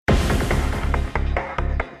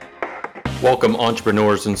Welcome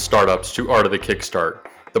entrepreneurs and startups to Art of the Kickstart,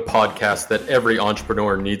 the podcast that every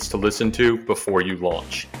entrepreneur needs to listen to before you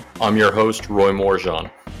launch. I'm your host, Roy Morjan,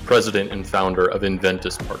 president and founder of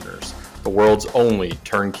Inventus Partners, the world's only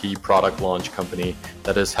turnkey product launch company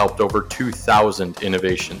that has helped over 2,000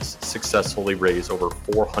 innovations successfully raise over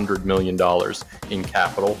 $400 million in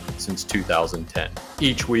capital since 2010.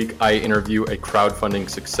 Each week, I interview a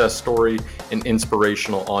crowdfunding success story, an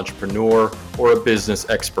inspirational entrepreneur, or a business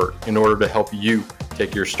expert in order to help you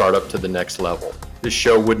take your startup to the next level. This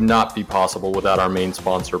show would not be possible without our main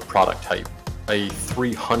sponsor, Product Hype, a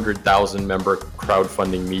 300,000 member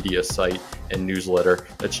crowdfunding media site and newsletter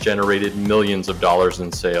that's generated millions of dollars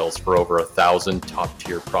in sales for over 1,000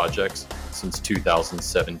 top-tier projects since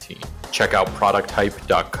 2017. Check out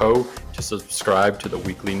producthype.co to subscribe to the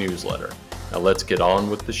weekly newsletter. Now let's get on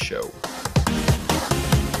with the show.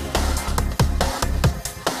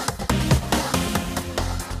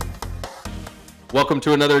 Welcome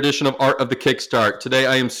to another edition of Art of the Kickstart. Today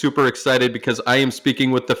I am super excited because I am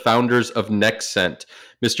speaking with the founders of NextScent,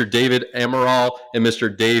 Mr. David Amaral and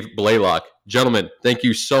Mr. Dave Blalock. Gentlemen, thank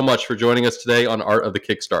you so much for joining us today on Art of the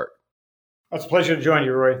Kickstart. It's a pleasure to join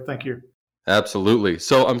you, Roy. Thank you. Absolutely.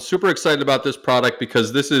 So I'm super excited about this product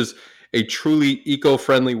because this is a truly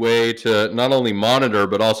eco-friendly way to not only monitor,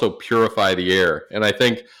 but also purify the air. And I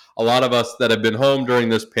think a lot of us that have been home during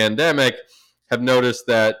this pandemic have noticed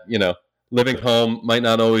that, living home might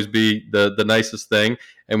not always be the nicest thing,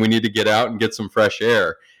 and we need to get out and get some fresh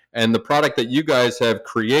air. And the product that you guys have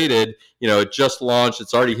created, it just launched.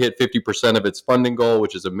 It's already hit 50% of its funding goal,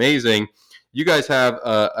 which is amazing. You guys have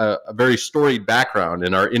a very storied background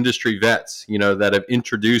and are industry vets, that have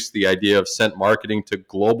introduced the idea of scent marketing to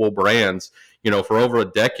global brands, for over a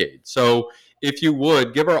decade. So if you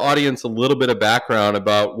would, give our audience a little bit of background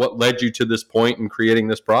about what led you to this point in creating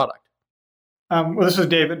this product. Well, this is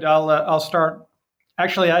David. I'll start.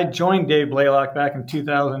 Actually, I joined Dave Blalock back in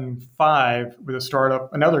 2005 with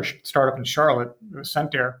another startup in Charlotte. It was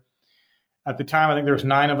Scentair. At the time, I think there was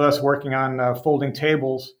 9 of us working on folding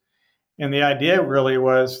tables. And the idea really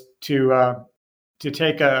was to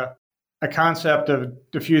take a concept of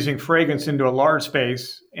diffusing fragrance into a large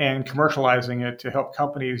space and commercializing it to help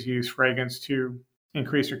companies use fragrance to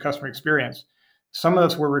increase their customer experience. Some of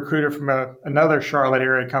us were recruited from another Charlotte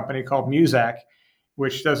area company called Muzak,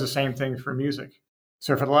 which does the same thing for music.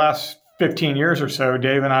 So for the last 15 years or so,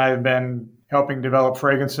 Dave and I have been helping develop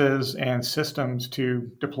fragrances and systems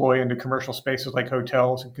to deploy into commercial spaces like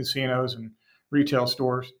hotels and casinos and retail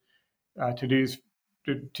stores to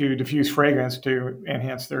diffuse fragrance to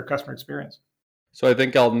enhance their customer experience. So I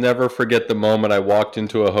think I'll never forget the moment I walked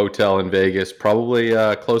into a hotel in Vegas, probably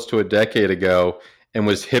close to a decade ago, and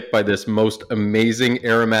was hit by this most amazing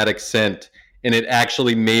aromatic scent. And it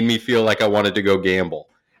actually made me feel like I wanted to go gamble.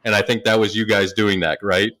 And I think that was you guys doing that,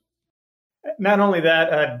 right? Not only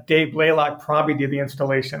that, Dave Blalock probably did the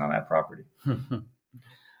installation on that property.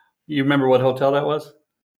 You remember what hotel that was?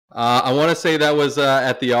 I want to say that was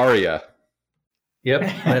at the Aria. Yep,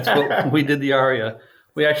 that's what we did, the Aria.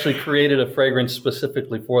 We actually created a fragrance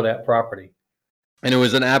specifically for that property. And it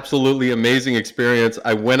was an absolutely amazing experience.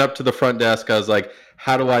 I went up to the front desk. I was like,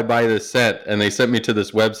 how do I buy this scent? And they sent me to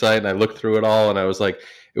this website, and I looked through it all, and I was like,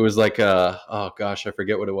 oh gosh, I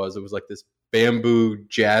forget what it was. It was like this bamboo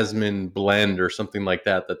jasmine blend or something like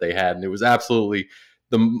that they had. And it was absolutely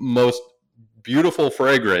the most beautiful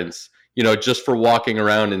fragrance, just for walking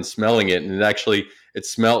around and smelling it. And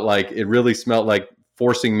it really smelled like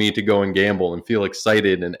forcing me to go and gamble and feel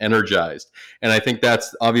excited and energized. And I think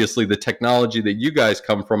that's obviously the technology that you guys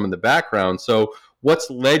come from in the background. So what's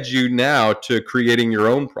led you now to creating your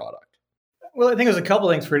own product? Well, I think there's a couple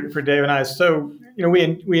things for Dave and I. So,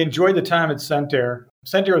 we enjoyed the time at Scentair.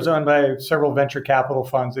 Scentair was owned by several venture capital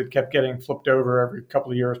funds that kept getting flipped over every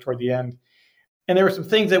couple of years toward the end. And there were some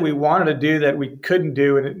things that we wanted to do that we couldn't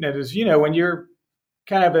do. And it is, when you're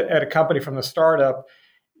kind of at a company from the startup,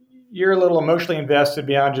 you're a little emotionally invested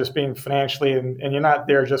beyond just being financially, and you're not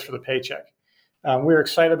there just for the paycheck. We were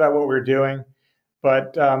excited about what we were doing,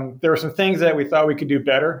 but there were some things that we thought we could do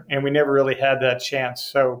better, and we never really had that chance.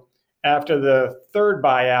 So after the third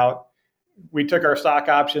buyout, we took our stock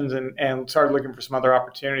options and started looking for some other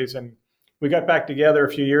opportunities. And we got back together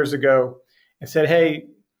a few years ago and said, hey,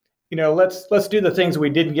 let's do the things we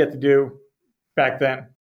didn't get to do back then.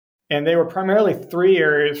 And they were primarily 3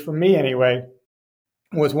 areas for me anyway.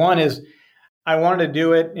 One is I wanted to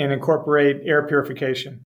do it and incorporate air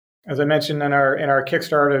purification. As I mentioned in our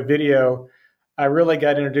Kickstarter video, I really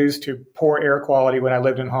got introduced to poor air quality when I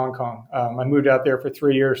lived in Hong Kong. I moved out there for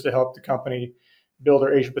 3 years to help the company build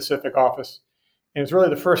their Asia Pacific office. And it's really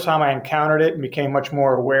the first time I encountered it and became much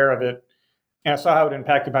more aware of it. and I saw how it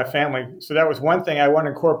impacted my family. So that was one thing. I wanted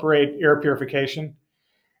to incorporate air purification.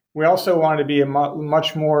 We also wanted to be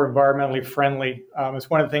much more environmentally friendly. It's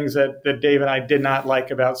one of the things that Dave and I did not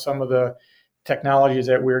like about some of the technologies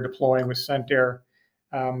that we were deploying with ScentAir,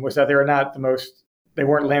 was that they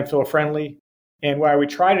weren't landfill friendly. And why we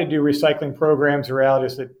try to do recycling programs, the reality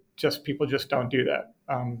is that people just don't do that.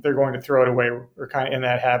 They're going to throw it away. We're kind of in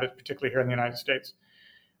that habit, particularly here in the United States.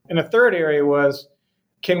 And the third area was,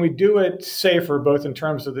 can we do it safer, both in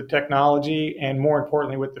terms of the technology and more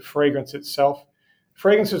importantly with the fragrance itself?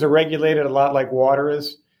 Fragrances are regulated a lot like water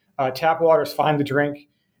is. Tap water is fine to drink.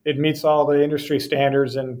 It meets all the industry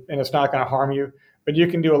standards and it's not going to harm you. But you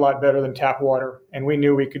can do a lot better than tap water. And we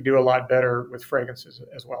knew we could do a lot better with fragrances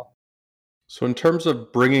as well. So in terms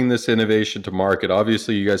of bringing this innovation to market,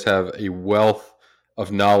 obviously you guys have a wealth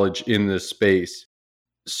of knowledge in this space.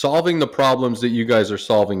 Solving the problems that you guys are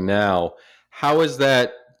solving now, how has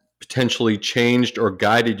that potentially changed or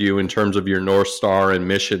guided you in terms of your North Star and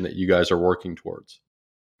mission that you guys are working towards?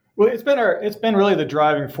 Well, it's been really the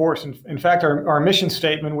driving force. In fact, our mission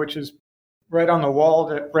statement, which is right on the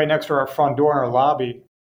wall, right next to our front door in our lobby,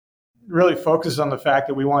 really focuses on the fact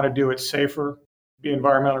that we want to do it safer, be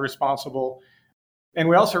environmentally responsible. And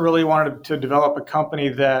we also really wanted to develop a company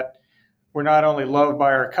that we're not only loved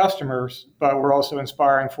by our customers, but we're also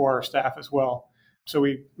inspiring for our staff as well. So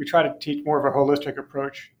we try to teach more of a holistic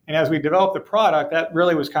approach. And as we developed the product, that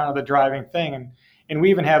really was kind of the driving thing. And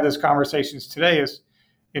we even have those conversations today is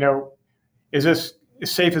this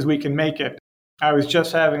as safe as we can make it? I was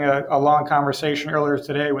just having a long conversation earlier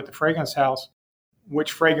today with the fragrance house,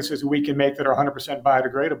 which fragrances we can make that are 100%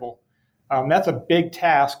 biodegradable. That's a big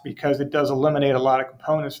task because it does eliminate a lot of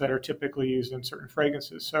components that are typically used in certain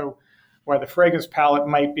fragrances. So while the fragrance palette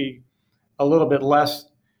might be a little bit less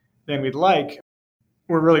than we'd like,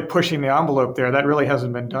 we're really pushing the envelope there. That really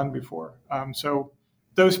hasn't been done before. So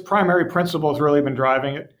those primary principles really been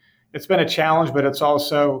driving it. It's been a challenge, but it's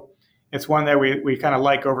one that we kind of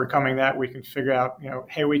like overcoming that. We can figure out,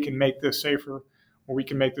 hey, we can make this safer or we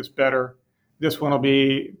can make this better. This one will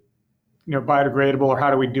be, biodegradable, or how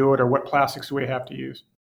do we do it, or what plastics do we have to use?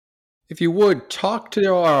 If you would, talk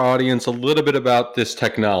to our audience a little bit about this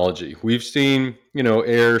technology. We've seen,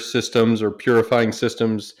 air systems or purifying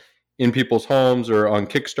systems in people's homes or on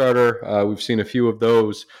Kickstarter. We've seen a few of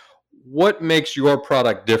those. What makes your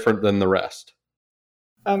product different than the rest?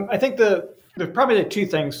 I think there's probably the two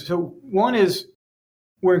things. So one is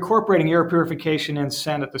we're incorporating air purification and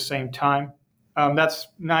scent at the same time. That's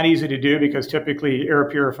not easy to do because typically air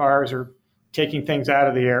purifiers are taking things out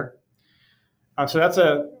of the air. So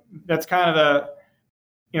that's kind of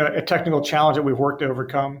a technical challenge that we've worked to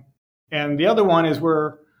overcome. And the other one is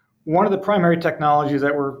one of the primary technologies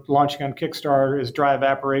that we're launching on Kickstarter is dry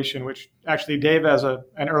evaporation, which actually Dave has an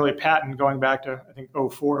early patent going back to, I think,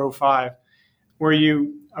 04, 05, where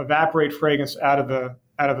you evaporate fragrance out of a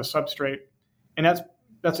substrate. And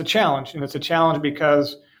that's a challenge. And it's a challenge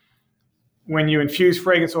because when you infuse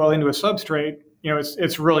fragrance oil into a substrate,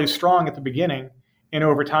 it's really strong at the beginning, and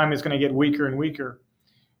over time it's going to get weaker and weaker.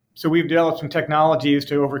 So we've developed some technologies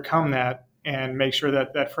to overcome that and make sure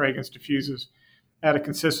that fragrance diffuses at a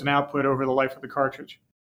consistent output over the life of the cartridge.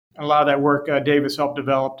 And a lot of that work Dave has helped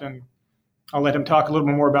develop, and I'll let him talk a little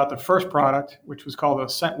bit more about the first product, which was called a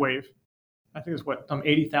Scent Wave. I think it's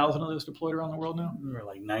 80,000 of those deployed around the world now? Or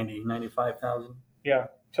like 90, 95,000. Yeah.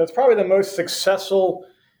 So it's probably the most successful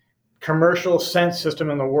commercial scent system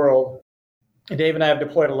in the world. Dave and I have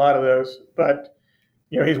deployed a lot of those, but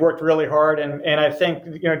he's worked really hard, and I think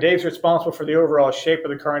Dave's responsible for the overall shape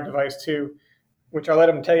of the current device too, which I'll let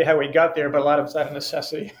him tell you how we got there, but a lot of it's out of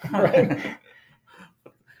necessity. Right?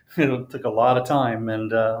 It took a lot of time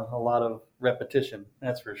and a lot of repetition,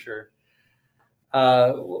 that's for sure.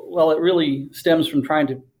 Well, it really stems from trying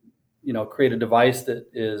to, create a device that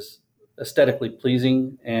is aesthetically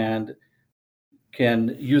pleasing and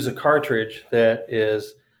can use a cartridge that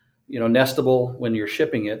is, nestable when you're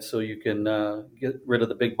shipping it, so you can get rid of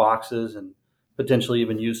the big boxes and potentially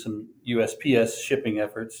even use some USPS shipping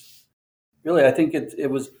efforts. Really, I think it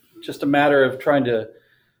was just a matter of trying to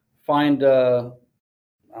find, I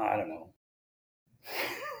don't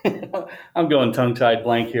know. I'm going tongue-tied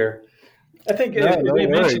blank here. I think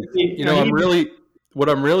what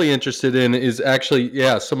I'm really interested in is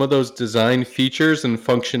actually, some of those design features and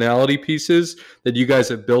functionality pieces that you guys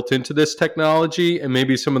have built into this technology, and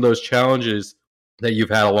maybe some of those challenges that you've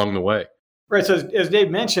had along the way. Right. So as Dave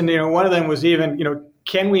mentioned, one of them was even,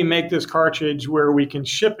 can we make this cartridge where we can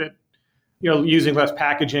ship it, using less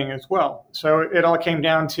packaging as well? So it all came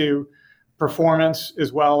down to performance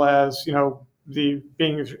as well as, the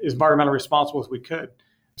being as environmentally responsible as we could.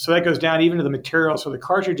 So that goes down even to the material. So the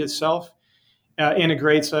cartridge itself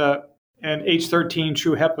integrates an H13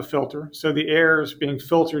 true HEPA filter. So the air is being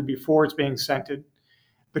filtered before it's being scented.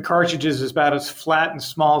 The cartridge is about as flat and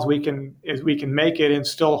small as we can make it and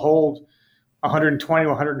still hold 120 to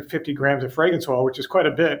 150 grams of fragrance oil, which is quite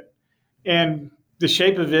a bit. And the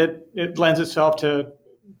shape of it lends itself to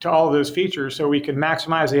all of those features. So we can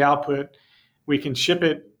maximize the output. We can ship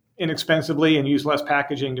it inexpensively and use less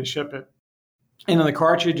packaging to ship it. And in the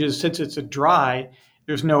cartridges, since it's a dry,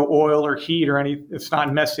 there's no oil or heat or it's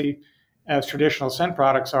not messy as traditional scent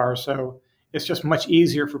products are. So it's just much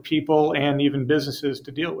easier for people and even businesses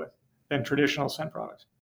to deal with than traditional scent products.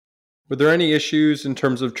 Were there any issues in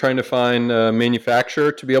terms of trying to find a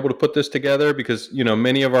manufacturer to be able to put this together? Because,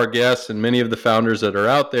 many of our guests and many of the founders that are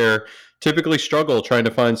out there typically struggle trying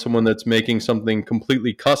to find someone that's making something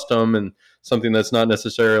completely custom and something that's not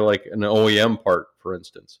necessarily like an OEM part, for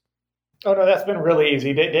instance. Oh, no, that's been really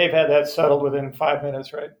easy. Dave had that settled within 5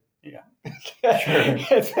 minutes, right? Yeah. Sure.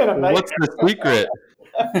 It's been a nightmare. What's the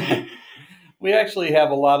secret? We actually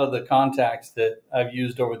have a lot of the contacts that I've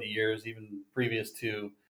used over the years, even previous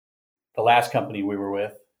to the last company we were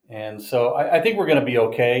with. And so I think we're going to be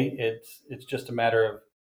okay. It's just a matter of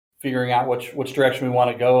figuring out which direction we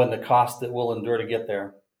want to go and the cost that we'll endure to get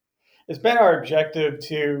there. It's been our objective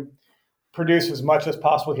to produce as much as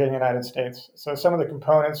possible here in the United States. So some of the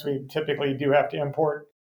components we typically do have to import,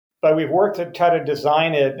 but we've worked to try to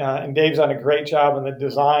design it, and Dave's done a great job on the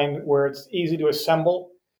design where it's easy to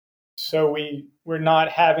assemble. So we're not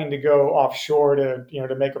having to go offshore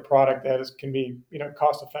to make a product that can be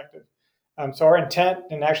cost effective. So our intent,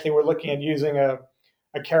 and actually we're looking at using a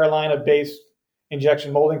Carolina-based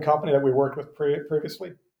injection molding company that we worked with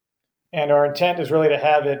previously, and our intent is really to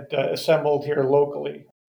have it assembled here locally.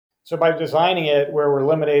 So by designing it where we're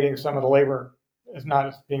eliminating some of the labor, as not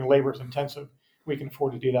as being labor intensive, we can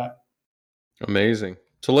afford to do that. Amazing.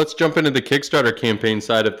 So let's jump into the Kickstarter campaign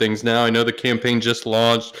side of things now. I know the campaign just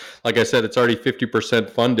launched. Like I said, it's already 50%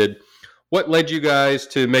 funded. What led you guys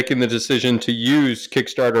to making the decision to use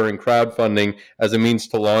Kickstarter and crowdfunding as a means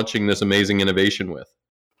to launching this amazing innovation with?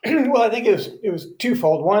 Well, I think it was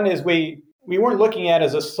twofold. One is we weren't looking at it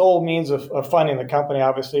as a sole means of funding the company,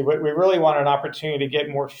 obviously, but we really wanted an opportunity to get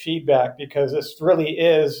more feedback because this really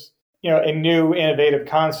is a new innovative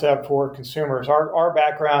concept for consumers. Our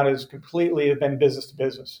background is completely been business to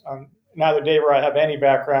business. Neither Dave or I have any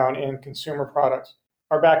background in consumer products.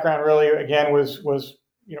 Our background really, again, was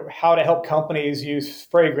how to help companies use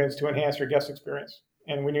fragrance to enhance their guest experience.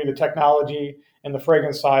 And we knew the technology and the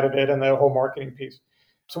fragrance side of it and the whole marketing piece.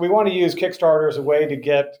 So we want to use Kickstarter as a way to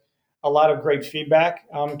get a lot of great feedback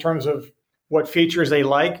in terms of what features they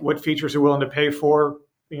like, what features they're willing to pay for,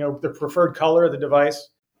 the preferred color of the device,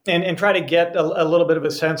 and try to get a little bit of a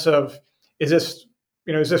sense of, is this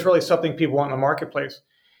really something people want in the marketplace?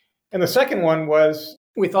 And the second one was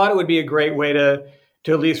we thought it would be a great way to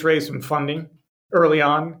at least raise some funding early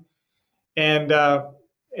on and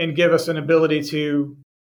give us an ability to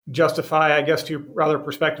justify, I guess, to other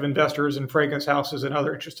prospective investors and fragrance houses and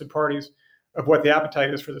other interested parties of what the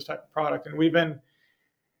appetite is for this type of product. And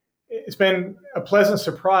it's been a pleasant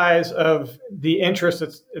surprise of the interest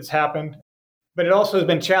that's happened, but it also has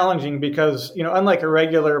been challenging because, unlike a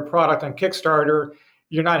regular product on Kickstarter,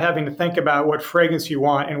 you're not having to think about what fragrance you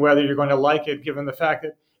want and whether you're going to like it, given the fact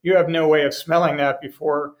that you have no way of smelling that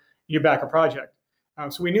before you back a project.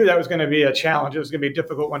 So we knew that was going to be a challenge. It was going to be a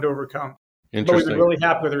difficult one to overcome. But we've been really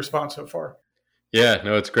happy with the response so far. Yeah,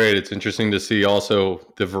 no, it's great. It's interesting to see also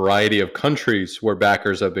the variety of countries where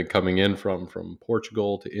backers have been coming in from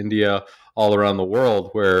Portugal to India, all around the world,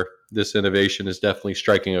 where this innovation is definitely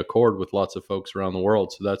striking a chord with lots of folks around the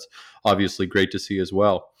world. So that's obviously great to see as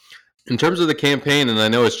well. In terms of the campaign, and I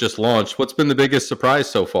know it's just launched, what's been the biggest surprise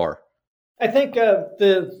so far? I think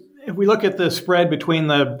if we look at the spread between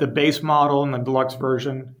the base model and the deluxe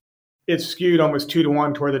version, it's skewed almost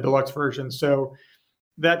 2-to-1 toward the deluxe version. So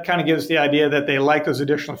that kind of gives the idea that they like those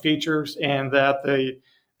additional features and that the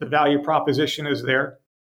value proposition is there.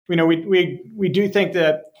 We do think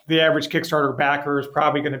that the average Kickstarter backer is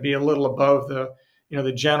probably going to be a little above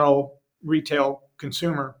the general retail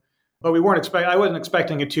consumer, but I wasn't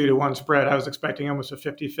expecting a 2-to-1 spread. I was expecting almost a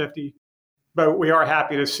 50-50, but we are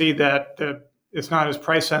happy to see that it's not as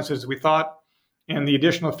price sensitive as we thought, and the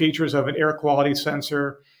additional features of an air quality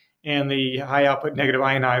sensor and the high output negative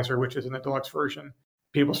ionizer, which is in the deluxe version.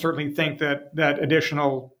 People certainly think that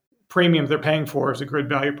additional premium they're paying for is a good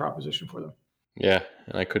value proposition for them. Yeah,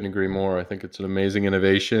 and I couldn't agree more. I think it's an amazing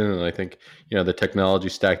innovation, and I think the technology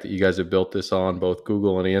stack that you guys have built this on, both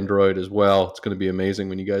Google and Android as well, it's going to be amazing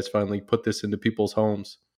when you guys finally put this into people's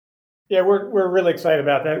homes. Yeah, we're really excited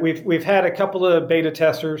about that. We've had a couple of beta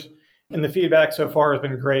testers, and the feedback so far has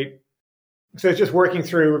been great. So it's just working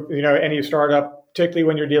through, any startup, particularly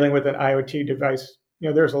when you're dealing with an IoT device.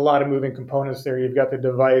 There's a lot of moving components there. You've got the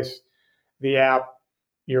device, the app,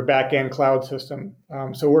 your back-end cloud system.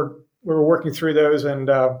 So we're working through those,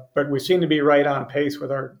 but we seem to be right on pace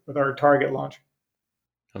with our target launch.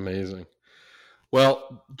 Amazing.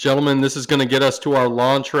 Well, gentlemen, this is going to get us to our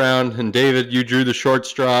launch round. And David, you drew the short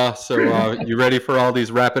straw. So you ready for all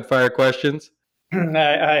these rapid fire questions?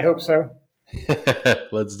 I hope so.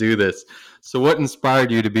 Let's do this. So what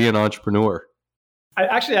inspired you to be an entrepreneur?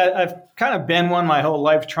 I've kind of been one my whole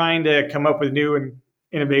life, trying to come up with new and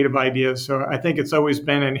innovative ideas. So I think it's always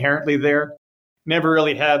been inherently there. Never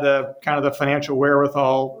really had the financial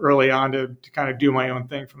wherewithal early on to kind of do my own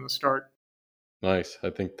thing from the start. Nice. I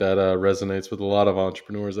think that resonates with a lot of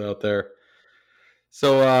entrepreneurs out there.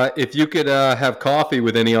 So if you could have coffee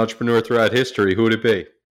with any entrepreneur throughout history, who would it be?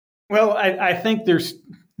 Well, I think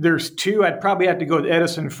there's two. I'd probably have to go with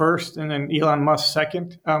Edison first and then Elon Musk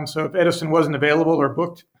second. So if Edison wasn't available or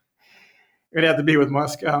booked, it'd have to be with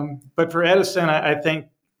Musk. But for Edison, I think,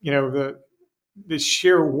 the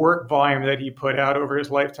sheer work volume that he put out over his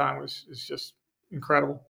lifetime is just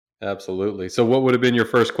incredible. Absolutely. So what would have been your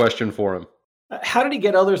first question for him? How did he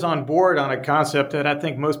get others on board on a concept that I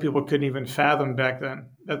think most people couldn't even fathom back then?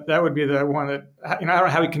 That would be the one that, I don't know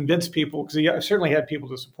how he convinced people, because he certainly had people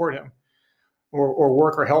to support him or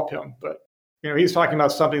work or help him. But, he's talking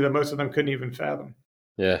about something that most of them couldn't even fathom.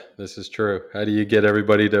 Yeah, this is true. How do you get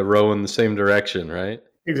everybody to row in the same direction, right?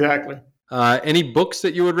 Exactly. Any books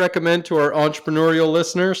that you would recommend to our entrepreneurial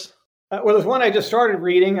listeners? Well, there's one I just started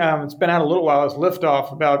reading. It's been out a little while. It's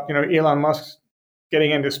Liftoff, about, Elon Musk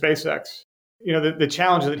getting into SpaceX. The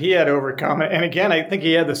challenge that he had to overcome. And again, I think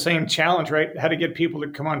he had the same challenge, right? How to get people to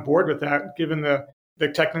come on board with that, given the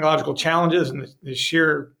technological challenges and the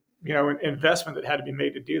sheer, investment that had to be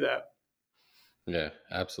made to do that. Yeah,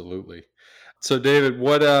 absolutely. So David,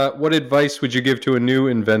 what advice would you give to a new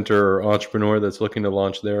inventor or entrepreneur that's looking to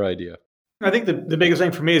launch their idea? I think the biggest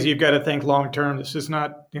thing for me is you've got to think long term. This is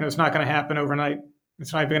not, it's not going to happen overnight.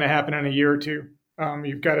 It's not even going to happen in a year or two.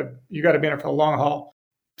 You've got to be in it for the long haul.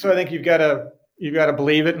 So I think you've got to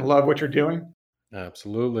believe it and love what you're doing.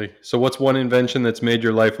 Absolutely. So what's one invention that's made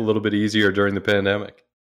your life a little bit easier during the pandemic?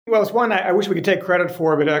 Well, it's one I wish we could take credit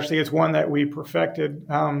for, but actually it's one that we perfected.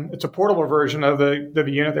 It's a portable version of the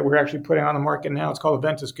unit that we're actually putting on the market now. It's called the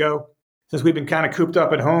Ventus Go. Since we've been kind of cooped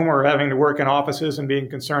up at home or having to work in offices and being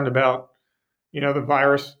concerned about, the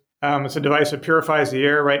virus, it's a device that purifies the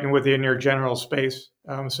air right within your general space.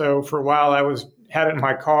 So for a while I had it in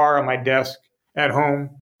my car, on my desk, at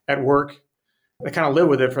home, at work. I kind of lived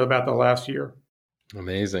with it for about the last year.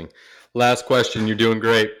 Amazing. Last question. You're doing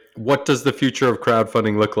great. What does the future of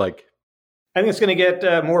crowdfunding look like? I think it's going to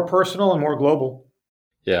get more personal and more global.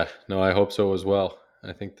 Yeah, no, I hope so as well.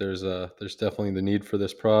 I think there's definitely the need for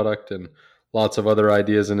this product and lots of other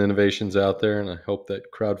ideas and innovations out there. And I hope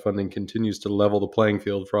that crowdfunding continues to level the playing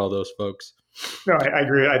field for all those folks. No, I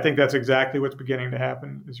agree. I think that's exactly what's beginning to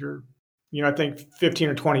happen. I think 15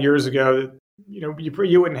 or 20 years ago,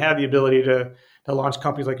 you wouldn't have the ability to launch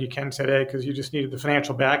companies like you can today, because you just needed the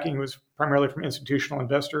financial backing. It was primarily from institutional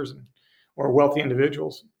investors or wealthy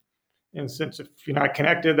individuals. And since if you're not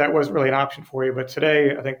connected, that wasn't really an option for you. But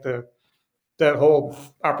today, I think that whole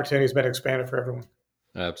opportunity has been expanded for everyone.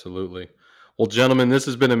 Absolutely. Well, gentlemen, this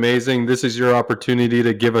has been amazing. This is your opportunity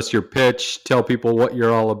to give us your pitch, tell people what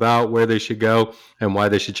you're all about, where they should go, and why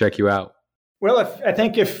they should check you out. Well, I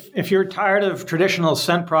think if you're tired of traditional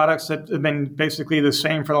scent products that have been basically the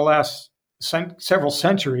same for the last several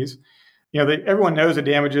centuries, everyone knows the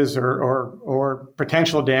damages or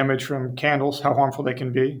potential damage from candles, how harmful they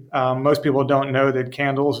can be. Most people don't know that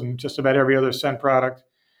candles and just about every other scent product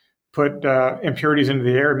put impurities into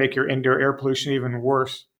the air and make your indoor air pollution even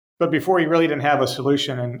worse. But before, you really didn't have a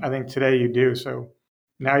solution, and I think today you do. So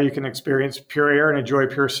now you can experience pure air and enjoy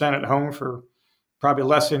pure scent at home for probably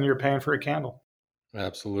less than you're paying for a candle.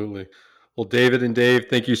 Absolutely. Well, David and Dave,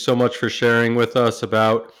 thank you so much for sharing with us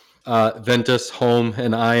about Ventus, Home,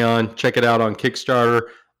 and Ion. Check it out on Kickstarter.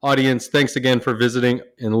 Audience, thanks again for visiting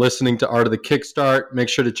and listening to Art of the Kickstart. Make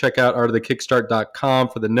sure to check out artofthekickstart.com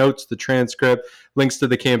for the notes, the transcript, links to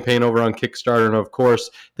the campaign over on Kickstarter. And of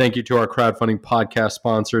course, thank you to our crowdfunding podcast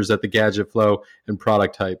sponsors at the Gadget Flow and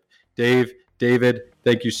Product Hype. Dave, David,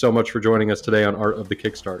 thank you so much for joining us today on Art of the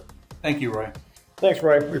Kickstart. Thank you, Roy. Thanks,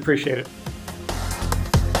 Roy. We appreciate it.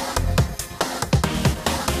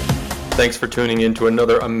 Thanks for tuning in to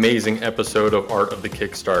another amazing episode of Art of the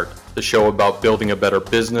Kickstart, the show about building a better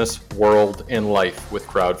business, world, and life with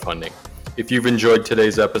crowdfunding. If you've enjoyed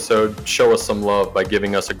today's episode, show us some love by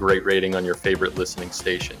giving us a great rating on your favorite listening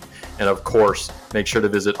station. And of course, make sure to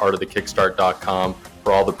visit artofthekickstart.com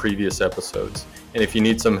for all the previous episodes. And if you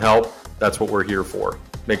need some help, that's what we're here for.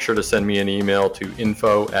 Make sure to send me an email to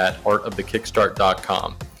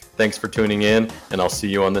info@artofthekickstart.com. Thanks for tuning in, and I'll see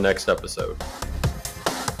you on the next episode.